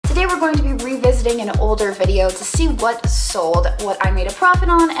today we're going to be revisiting an older video to see what sold, what I made a profit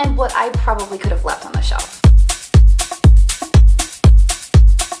on, and what I probably could have left on the shelf.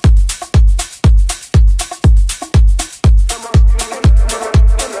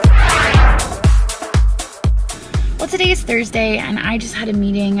 Well, today is Thursday, and I just had a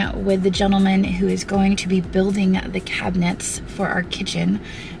meeting with the gentleman who is going to be building the cabinets for our kitchen,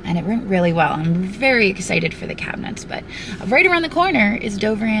 and it went really well. I'm very excited for the cabinets, but right around the corner is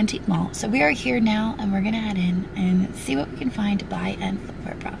Dover Antique Mall. So we are here now, and we're gonna head in and see what we can find to buy and flip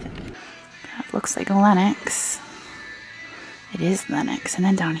for a profit. That looks like Lennox. It is Lennox. And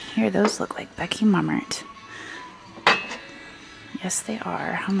then down here, those look like Becky Mummert. Yes, they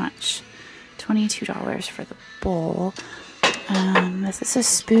are. How much? $22 for the bowl. This is a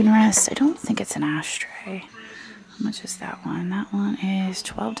spoon rest. I don't think it's an ashtray. How much is that one? That one is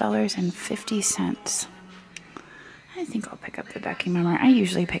 $12.50. I think I'll pick up the Becky Mummer. I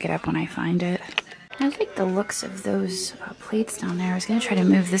usually pick it up when I find it. I like the looks of those plates down there. I was going to try to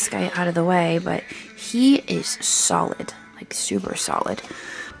move this guy out of the way, but he is solid, like super solid.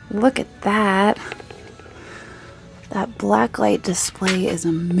 Look at that. That blacklight display is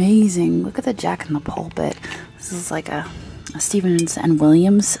amazing. Look at the Jack in the Pulpit. This is like a Stevens and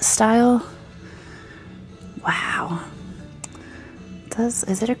Williams style. Wow.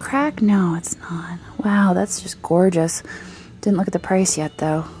 Is it a crack? No, it's not. Wow, that's just gorgeous. Didn't look at the price yet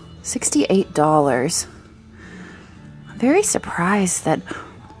though. $68. I'm very surprised that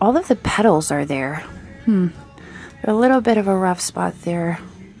all of the pedals are there. They're a little bit of a rough spot there.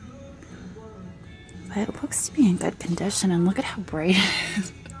 But it looks to be in good condition, and look at how bright it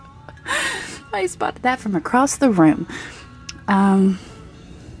is. I spotted that from across the room. Yeah,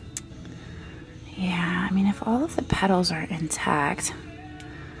 I mean, if all of the pedals are intact.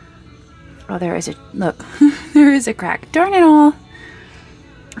 Oh, there is a, look, there is a crack. Darn it all.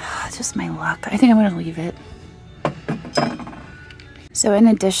 Oh, just my luck. I think I'm going to leave it. So in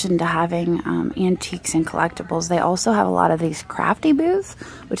addition to having antiques and collectibles, they also have a lot of these crafty booths,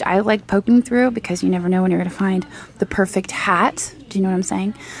 which I like poking through because you never know when you're going to find the perfect hat. Do you know what I'm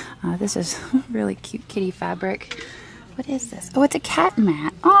saying? This is really cute kitty fabric. What is this? Oh, it's a cat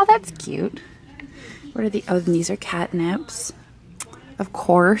mat. Oh, that's cute. What are the, oh, and these are catnips. Of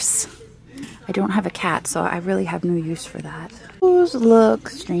course. I don't have a cat, so I really have no use for that. Those look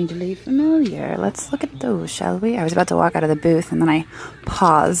strangely familiar. Let's look at those, shall we? I was about to walk out of the booth and then I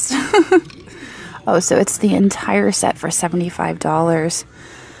paused. Oh, so it's the entire set for $75.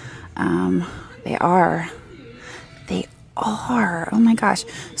 They are. Oh my gosh.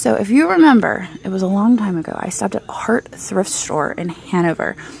 So if you remember, it was a long time ago, I stopped at Heart Thrift Store in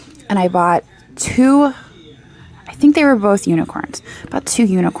Hanover and I bought two, I think they were both unicorns, about two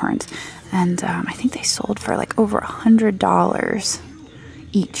unicorns. And I think they sold for like over $100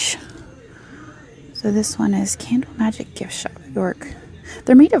 each. So this one is Candle Magic Gift Shop, York.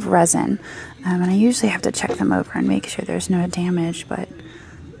 They're made of resin, and I usually have to check them over and make sure there's no damage, but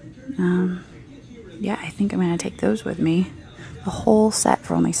yeah, I think I'm going to take those with me. The whole set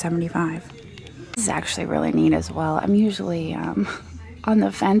for only $75. This is actually really neat as well. I'm usually on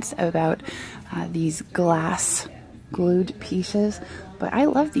the fence about these glass glued pieces, but I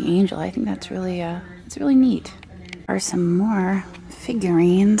love the angel. I think that's really it's really neat. There are some more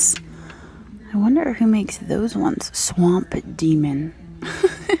figurines. I wonder who makes those ones. Swamp Demon.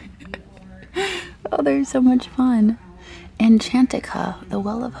 Oh, they're so much fun. Enchantica, The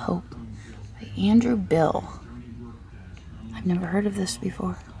Well of Hope by Andrew Bill. I've never heard of this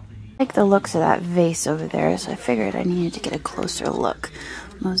before. I like the looks of that vase over there, so I figured I needed to get a closer look.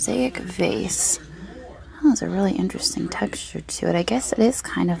 Mosaic vase. Oh, there's a really interesting texture to it. I guess it is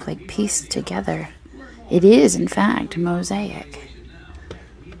kind of like pieced together. It is, in fact, mosaic.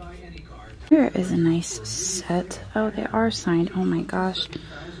 Here is a nice set. Oh, they are signed. Oh my gosh.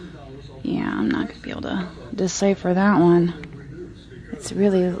 Yeah, I'm not going to be able to decipher that one. It's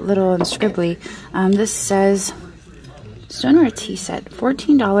really little and scribbly. This says Stoneware tea set,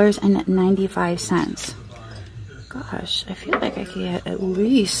 $14.95. Gosh, I feel like I could get at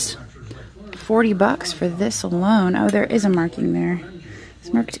least $40 for this alone. Oh, there is a marking there.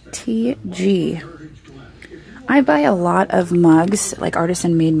 It's marked TG. I buy a lot of mugs, like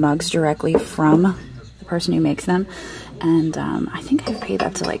artisan-made mugs, directly from the person who makes them. And I think I've paid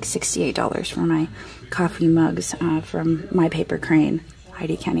up to like $68 for my coffee mugs from My Paper Crane,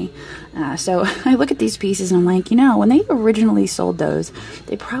 Heidi Kenny. So I look at these pieces and I'm like, you know, when they originally sold those,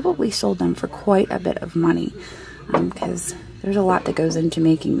 they probably sold them for quite a bit of money. Because there's a lot that goes into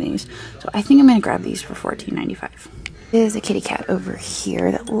making these. So I think I'm going to grab these for $14.95. There's a kitty cat over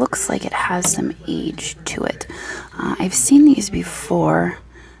here that looks like it has some age to it. I've seen these before.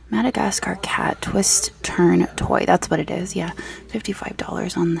 Madagascar cat twist turn toy. That's what it is. Yeah,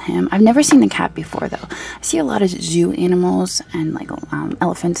 $55 on him. I've never seen the cat before though. I see a lot of zoo animals and like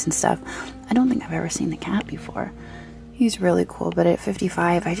elephants and stuff. I don't think I've ever seen the cat before. He's really cool, but at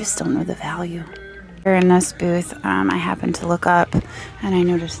 $55, I just don't know the value. Here in this booth, I happened to look up and I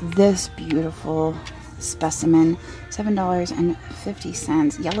noticed this beautiful specimen,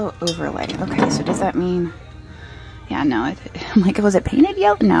 $7.50, yellow overlay. Okay, so does that mean? Yeah, no, I'm like, was it painted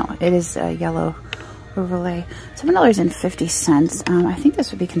yellow? No, it is a yellow overlay. $7.50. I think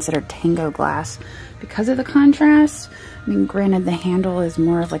this would be considered tango glass because of the contrast. I mean, granted, the handle is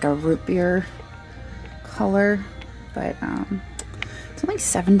more of like a root beer color, but it's only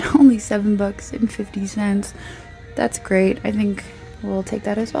 $7.50. That's great. I think we'll take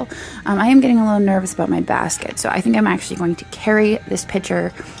that as well. I am getting a little nervous about my basket, so I think I'm actually going to carry this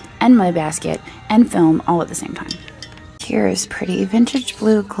picture and my basket and film all at the same time. Here is pretty vintage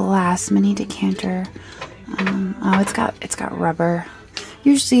blue glass mini decanter. Oh, it's got rubber.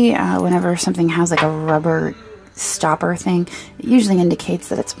 Usually, whenever something has like a rubber stopper thing, it usually indicates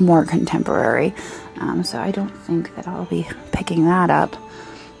that it's more contemporary. So I don't think that I'll be picking that up.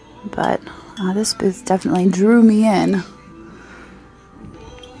 But this booth definitely drew me in.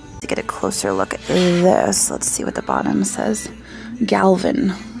 To get a closer look at this, let's see what the bottom says.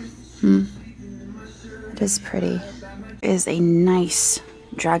 Galvin. It is pretty. Is a nice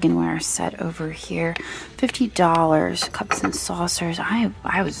dragonware set over here. $50, cups and saucers. I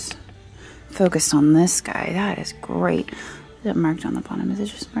was focused on this guy. That is great. Is it marked on the bottom? Is it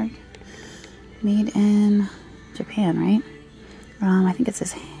just marked? Made in Japan, right? I think it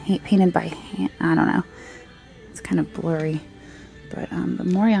says painted by hand. I don't know. It's kind of blurry. But the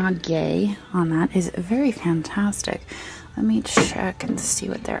Moriage on that is very fantastic. Let me check and see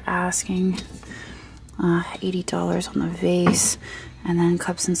what they're asking. $80 on the vase, and then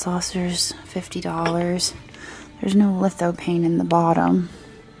cups and saucers, $50. There's no litho paint in the bottom.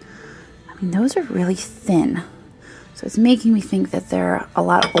 I mean, those are really thin, so it's making me think that they're a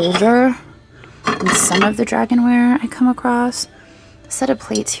lot older than some of the dragonware I come across. The set of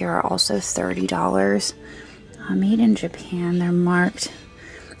plates here are also $30. Made in Japan. They're marked.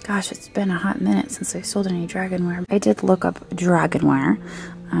 Gosh, it's been a hot minute since I sold any dragonware. I did look up dragonware.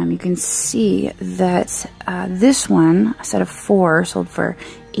 You can see that this one, a set of 4, sold for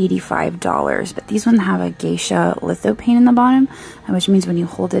 $85, but these ones have a geisha litho paint in the bottom, which means when you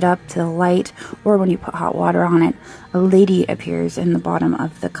hold it up to the light or when you put hot water on it, a lady appears in the bottom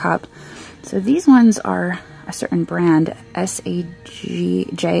of the cup. So these ones are a certain brand,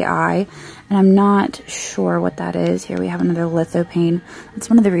 SAGJI, and I'm not sure what that is. Here we have another litho paint. That's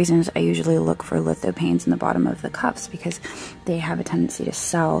one of the reasons I usually look for litho paints in the bottom of the cups, because they have a tendency to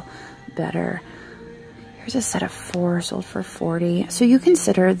sell better. Here's a set of 4 sold for $40. So you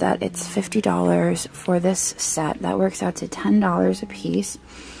consider that it's $50 for this set. That works out to $10 a piece.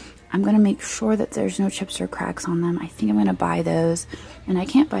 I'm going to make sure that there's no chips or cracks on them. I think I'm going to buy those, and I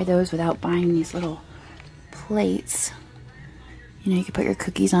can't buy those without buying these little plates. You know, you could put your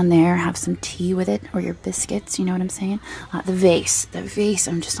cookies on there, have some tea with it, or your biscuits, you know what I'm saying? The vase,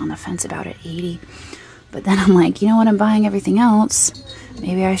 I'm just on the fence about at $80. But then I'm like, you know what, I'm buying everything else.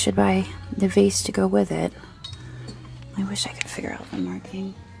 Maybe I should buy the vase to go with it. I wish I could figure out the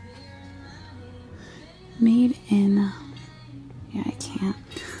marking. Made in, yeah, I can't.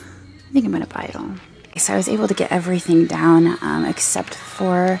 I think I'm gonna buy it all. So I was able to get everything down except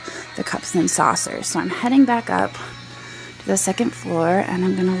for the cups and saucers. So I'm heading back up to the second floor, and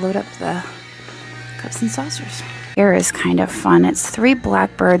I'm gonna load up the cups and saucers. Here is kind of fun. It's 3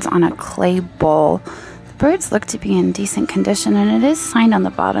 blackbirds on a clay bowl. The birds look to be in decent condition, and it is signed on the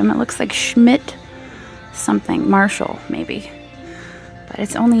bottom. It looks like Schmidt something, Marshall maybe. But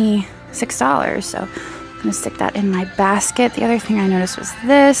it's only $6, so I'm gonna stick that in my basket. The other thing I noticed was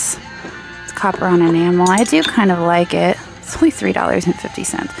this. It's copper on enamel. I do kind of like it. It's only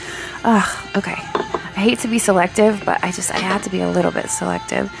 $3.50. Ugh, okay. I hate to be selective, but I had to be a little bit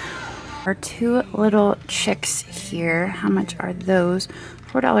selective. Our 2 little chicks here. How much are those?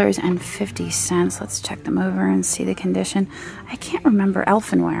 $4.50. Let's check them over and see the condition. I can't remember.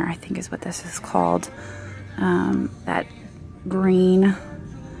 Elfinware, I think is what this is called. That green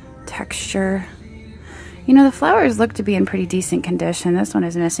texture. You know, the flowers look to be in pretty decent condition. This one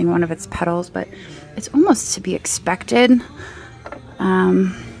is missing one of its petals, but it's almost to be expected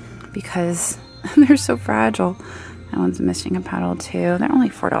because they're so fragile. That one's missing a petal too. They're only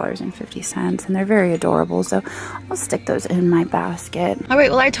 $4.50, and they're very adorable, so I'll stick those in my basket. All right,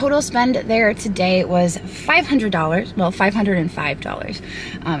 well, our total spend there today was $500, well, $505.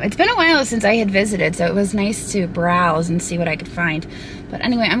 It's been a while since I had visited, so it was nice to browse and see what I could find. But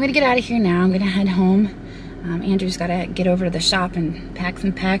anyway, I'm gonna get out of here now. I'm gonna head home. Andrew's gotta get over to the shop and pack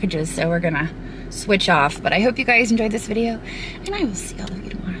some packages, so we're gonna switch off. But I hope you guys enjoyed this video, and I will see all of you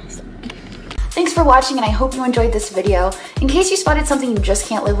tomorrow. So. Thanks for watching, and I hope you enjoyed this video. In case you spotted something you just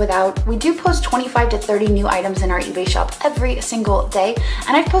can't live without, we do post 25 to 30 new items in our eBay shop every single day,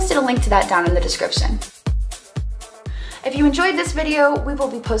 and I've posted a link to that down in the description. If you enjoyed this video, we will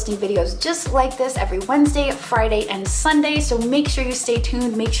be posting videos just like this every Wednesday, Friday, and Sunday, so make sure you stay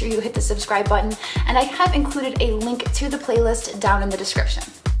tuned, make sure you hit the subscribe button, and I have included a link to the playlist down in the description.